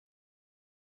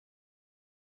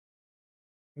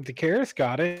The Karis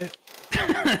got it.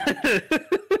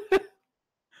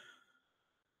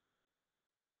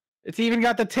 It's even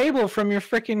got the table from your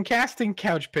freaking casting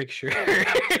couch picture.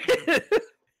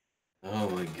 Oh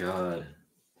my god.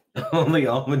 Only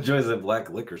Almond Joys and black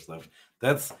liquor stuff.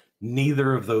 That's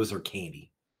neither of those are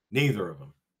candy. Neither of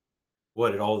them.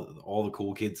 What? All the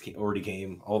cool kids already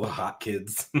came. All the hot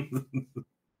kids.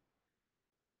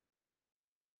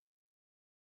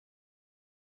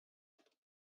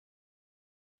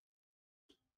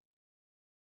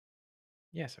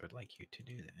 Yes, I would like you to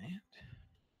do that.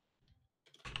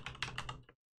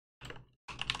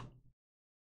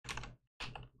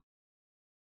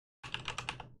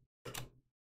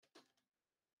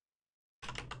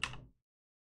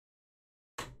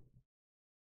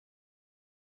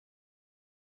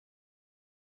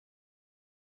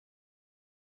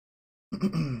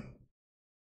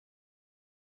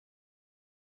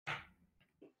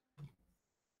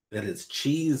 That is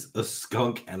cheese, a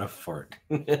skunk, and a fart.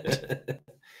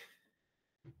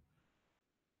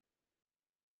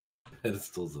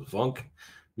 Pedestals of Funk,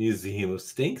 Museum of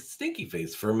Stink, Stinky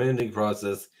Face, Fermenting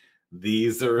Process.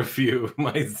 These are a few of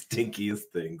my stinkiest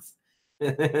things.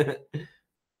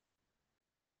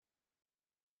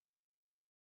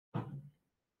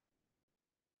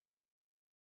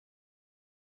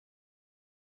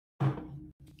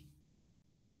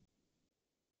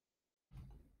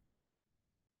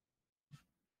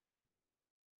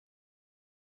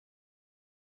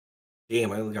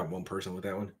 Damn, I only got one person with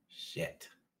that one. Shit.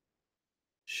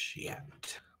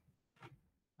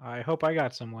 I hope I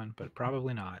got someone, but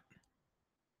probably not.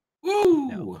 Woo!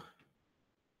 No.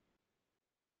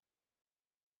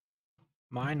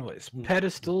 Mine was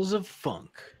Pedestals of Funk.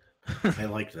 I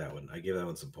liked that one. I gave that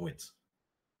one some points.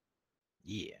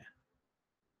 Yeah.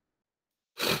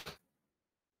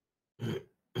 Here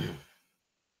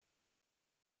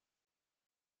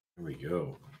we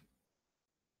go.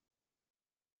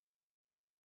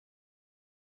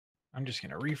 I'm just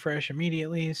going to refresh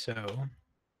immediately so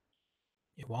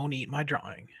it won't eat my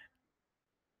drawing.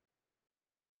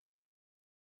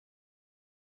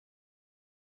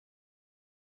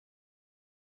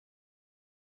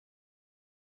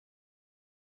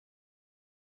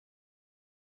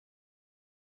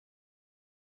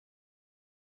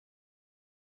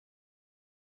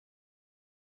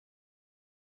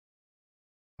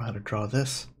 How to draw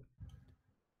this?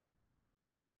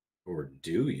 Or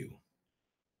do you?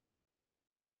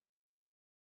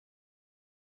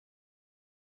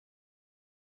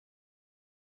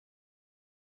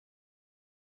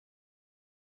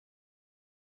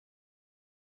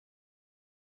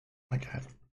 My God.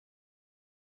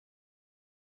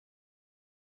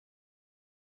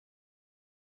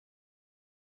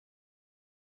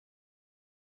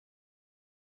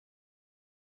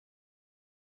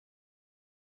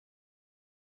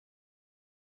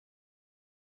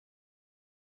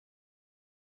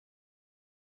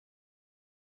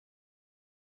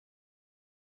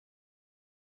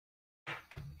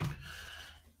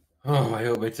 Oh, I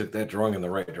hope I took that drawing in the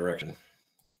right direction.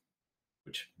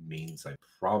 Which means I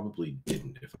probably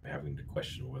didn't if I'm having to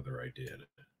question whether I did.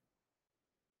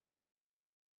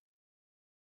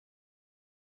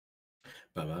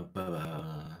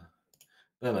 Ba-ba-ba-ba.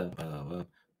 Ba-ba-ba-ba.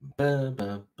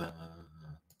 Ba-ba-ba.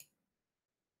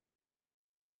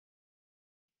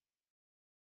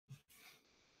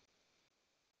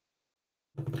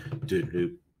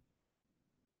 Do-do.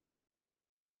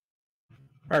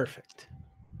 Perfect.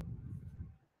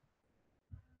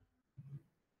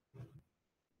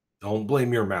 Don't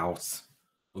blame your mouse.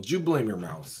 Don't you blame your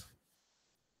mouse.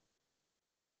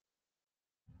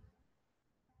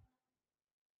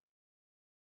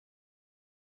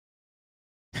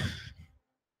 It's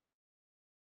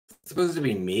supposed to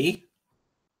be me?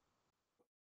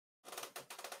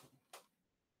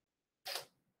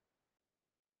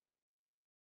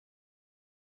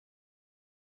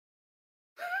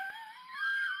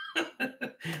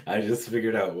 I just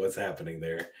figured out what's happening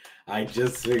there. I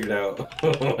just figured out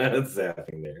what's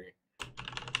happening there.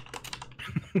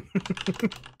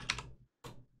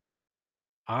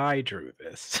 I drew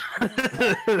this.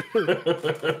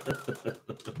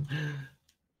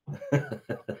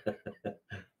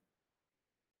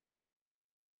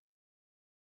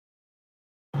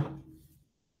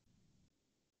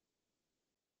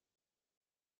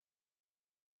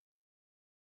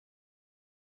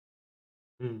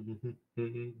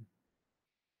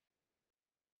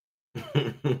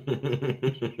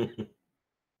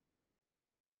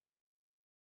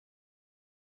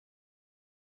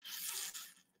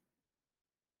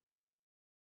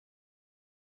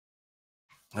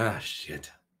 Ah,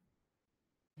 shit.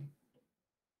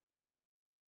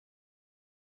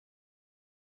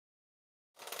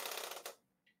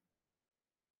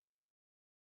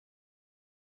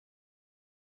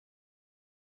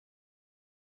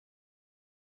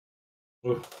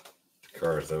 Ooh,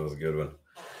 Cars, that was a good one.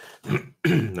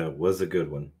 That was a good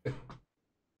one.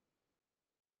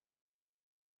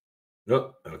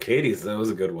 Nope. Oh, Katie's, that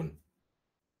was a good one.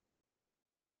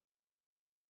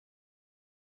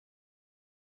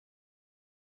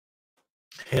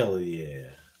 Hell yeah.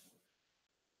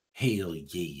 Hell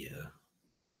yeah.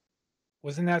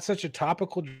 Wasn't that such a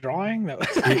topical drawing? That was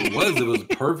It was. It was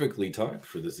perfectly timed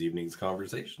for this evening's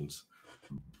conversations.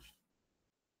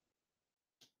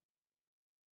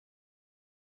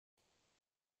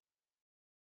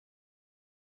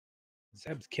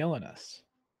 Zeb's killing us.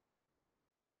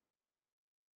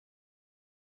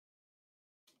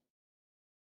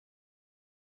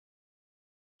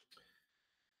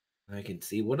 I can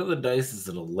see one of the dice is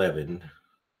an 11.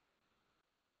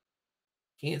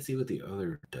 Can't see what the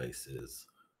other dice is. Is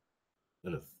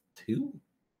that a 2?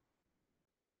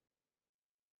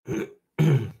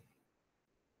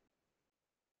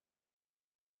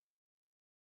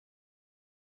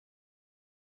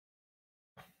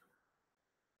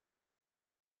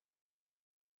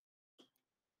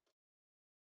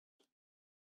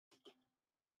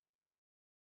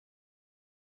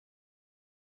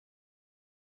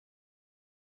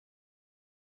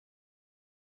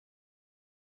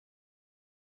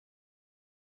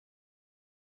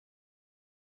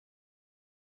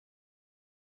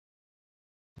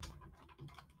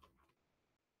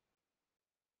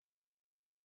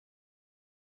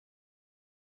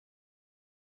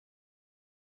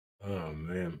 Oh,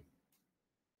 man.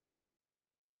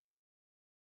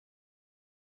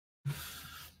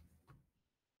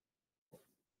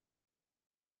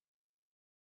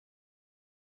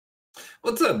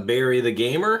 What's up, Barry the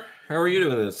Gamer? How are you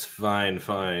doing this fine,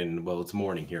 fine? Well, it's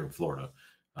morning here in Florida.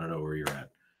 I don't know where you're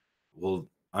at. Well,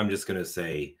 I'm just going to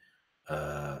say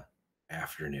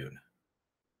afternoon.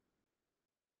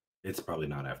 It's probably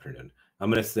not afternoon.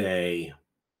 I'm going to say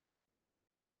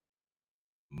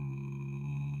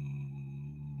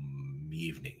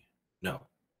evening. No,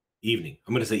 evening.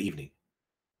 I'm going to say evening.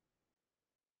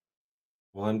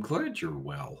 Well, I'm glad you're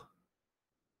well.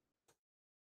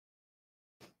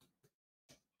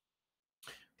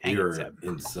 Dang it, You're Zeb.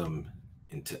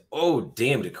 Oh,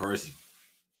 damn it, Cars. You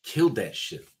killed that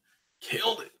shit.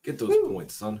 Killed it. Get those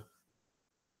points, son.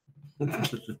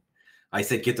 I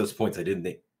said get those points. I didn't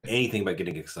think anything about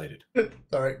getting excited.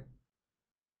 Sorry.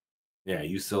 Yeah,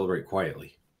 you celebrate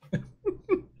quietly.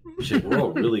 Shit, we're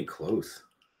all really close.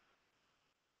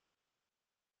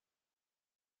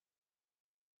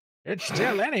 It's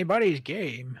still anybody's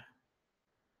game.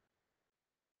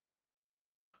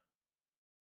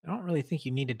 I don't really think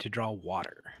you needed to draw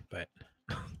water, but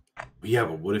Yeah,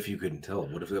 but what if you couldn't tell?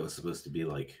 What if that was supposed to be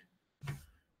like,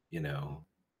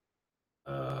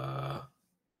 a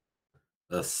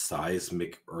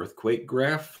seismic earthquake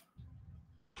graph?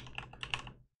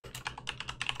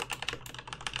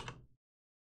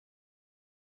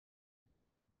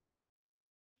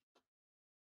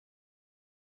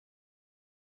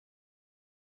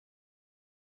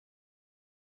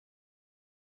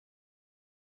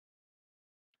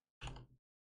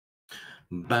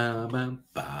 Bam, bam,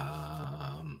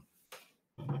 bam.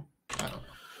 I don't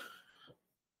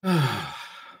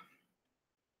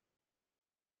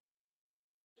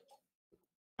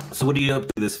So, what are you up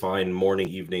to this fine morning,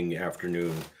 evening,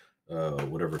 afternoon,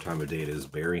 whatever time of day it is,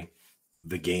 Barry,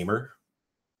 the gamer?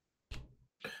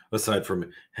 Aside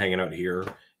from hanging out here,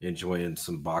 enjoying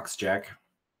some box jack.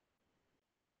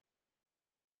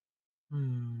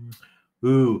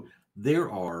 Ooh, there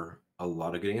are a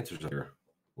lot of good answers there.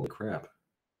 Holy crap.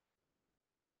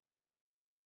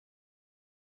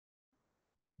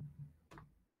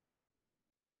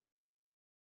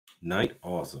 Night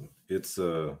awesome. It's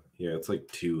yeah, it's like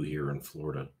 2 here in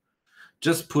Florida.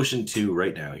 Just pushing 2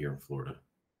 right now here in Florida.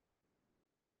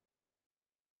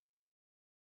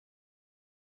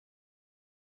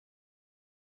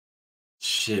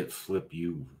 Shit, Flip,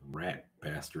 you rat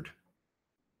bastard.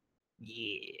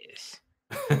 yes.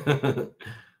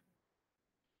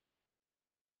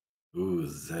 Ooh,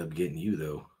 Zeb getting you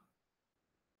though.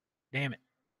 Damn it.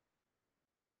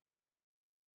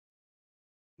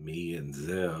 Me and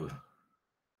Zeb.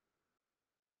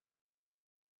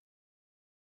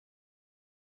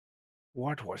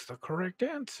 What was the correct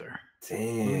answer?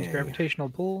 Moon's Dang. gravitational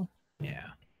pull? Yeah.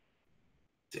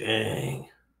 Dang.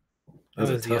 That That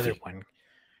was was a the other toughie. one.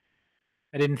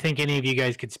 I didn't think any of you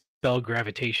guys could spell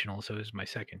gravitational, so it was my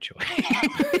second choice.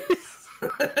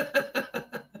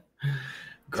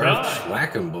 Garth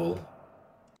Schlackenbull.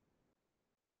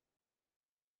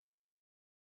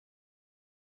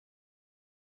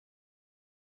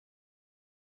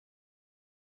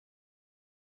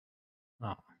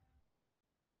 Oh.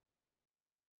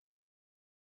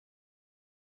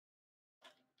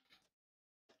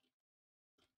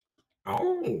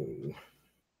 Oh.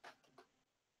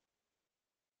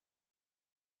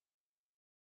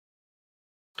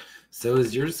 So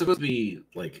is yours supposed to be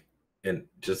like and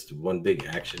just one big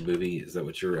action movie? Is that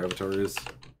what your avatar is?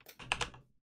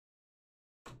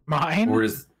 Mine? Or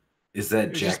is that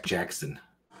It's Jack just- Jackson?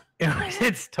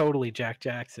 It's totally Jack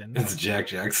Jackson. It's Jack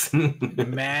Jackson.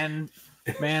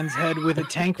 Man's head with a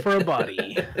tank for a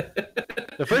body.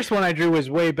 The first one I drew was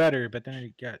way better, but then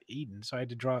it got eaten, so I had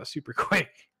to draw it super quick.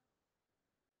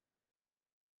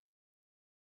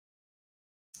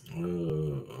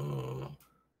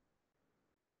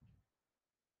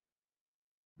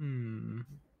 Hmm.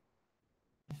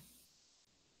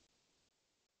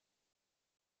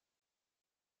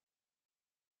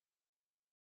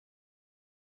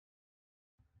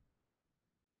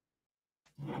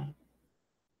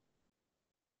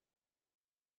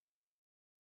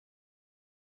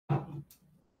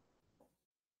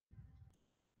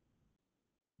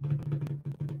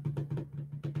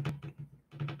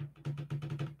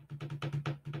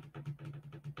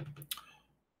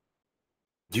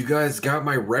 You guys got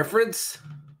my reference?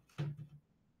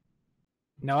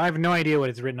 No, I have no idea what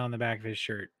is written on the back of his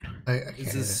shirt. I can't This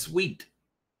either. is sweet.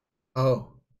 Oh,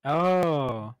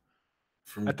 Oh,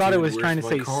 From I thought it Dude, was Where's trying to My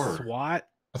say Car? SWAT.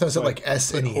 I thought it said So I like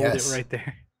S and Hold it ES. right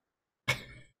there.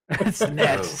 It's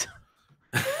next.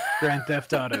 Grand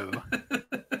Theft Auto.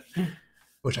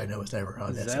 Which I know is never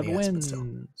on Zeb SNES, but still.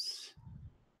 wins.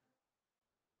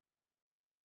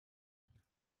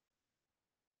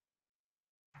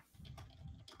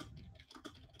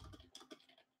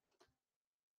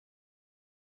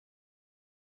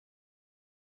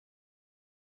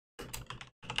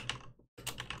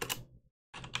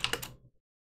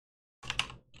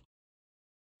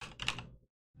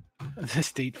 The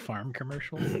State Farm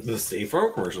commercial. The State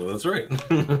Farm commercial, that's right.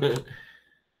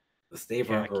 The State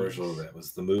Farm Khakis. commercial, that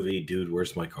was the movie Dude,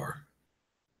 Where's My Car?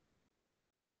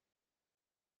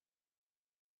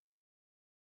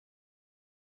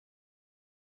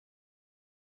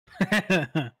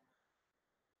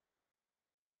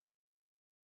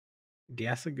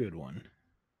 That's a good one.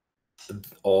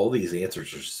 All these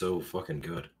answers are so fucking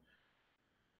good.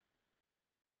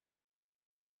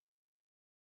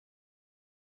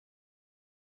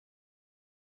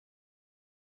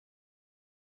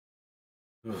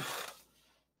 Ugh.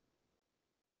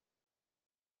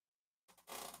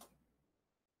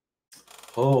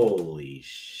 Holy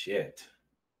shit.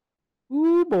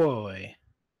 Ooh boy.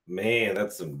 Man,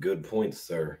 that's some good points,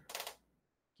 sir.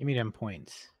 Give me them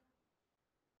points.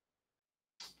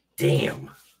 Damn.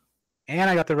 And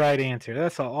I got the right answer.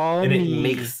 That's all And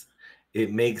me.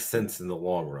 it makes sense in the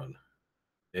long run.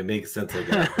 It makes sense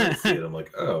like after I see it. I'm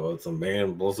like, oh, it's a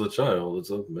man plus a child. It's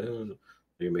a man.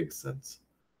 It makes sense.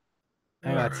 I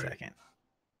got All right. second.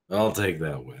 I'll take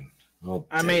that win.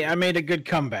 I made a good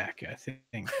comeback, I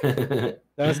think. it.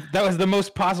 That was the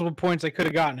most possible points I could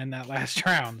have gotten in that last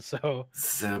round. So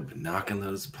Seb knocking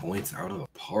those points out of the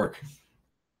park.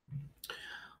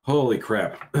 Holy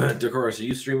crap. Decoris, are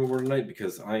you streaming more tonight?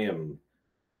 Because I am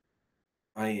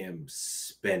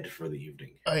spent for the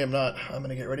evening. I am not. I'm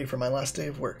gonna get ready for my last day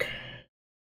of work.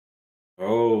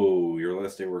 Oh, your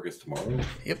last day of work is tomorrow?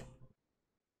 Yep.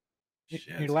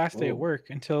 Shit. your last day at Oh. work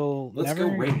until Let's never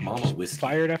go rate Mama Whiskey.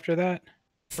 fired after that.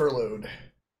 Furloughed.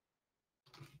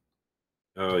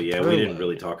 Oh yeah, we didn't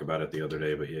really talk about it the other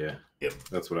day, but yeah. Yep.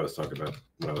 That's what I was talking about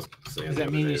when I was saying Does the that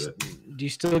other mean day do you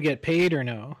still get paid or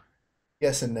no?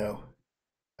 Yes and no.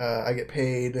 I get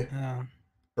paid Uh,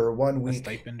 for 1 a week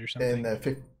stipend or something?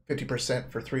 and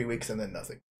 50% for 3 weeks and then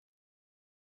nothing.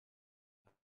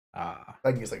 Ah,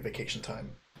 I can use like vacation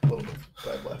time. A little bit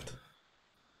that I've left.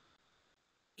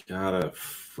 Gotta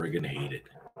friggin' hate it.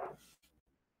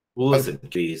 Well, listen,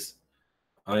 please.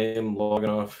 I am logging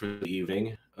off for the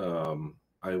evening.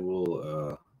 I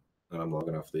will. And I'm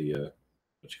logging off the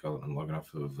what you call it? I'm logging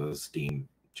off of the Steam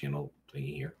channel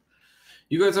thingy here.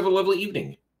 You guys have a lovely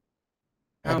evening.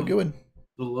 Have a good one.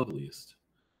 The loveliest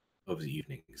of the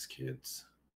evenings, kids.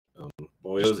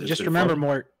 Boys, it's just been remember, fun.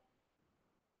 Mort.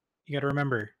 You got to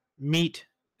remember, meat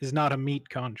is not a meat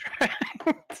contract.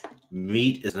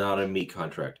 Meat is not a meat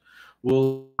contract.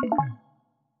 Well.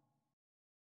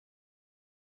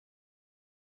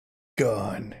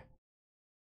 Gone.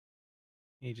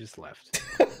 He just left.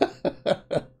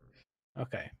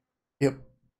 Okay. Yep.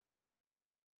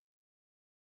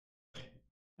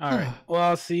 All right. Well,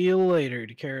 I'll see you later,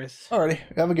 Dakaris. Alrighty.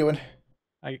 Have a good one.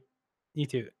 You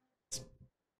too.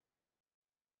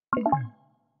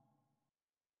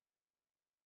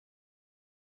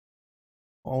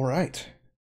 All right.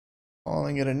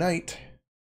 Calling it a night.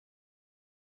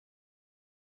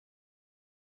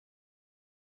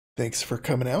 Thanks for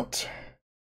coming out.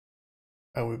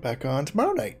 I will be back on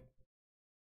tomorrow night.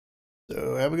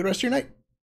 So have a good rest of your night.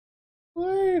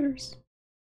 Laters.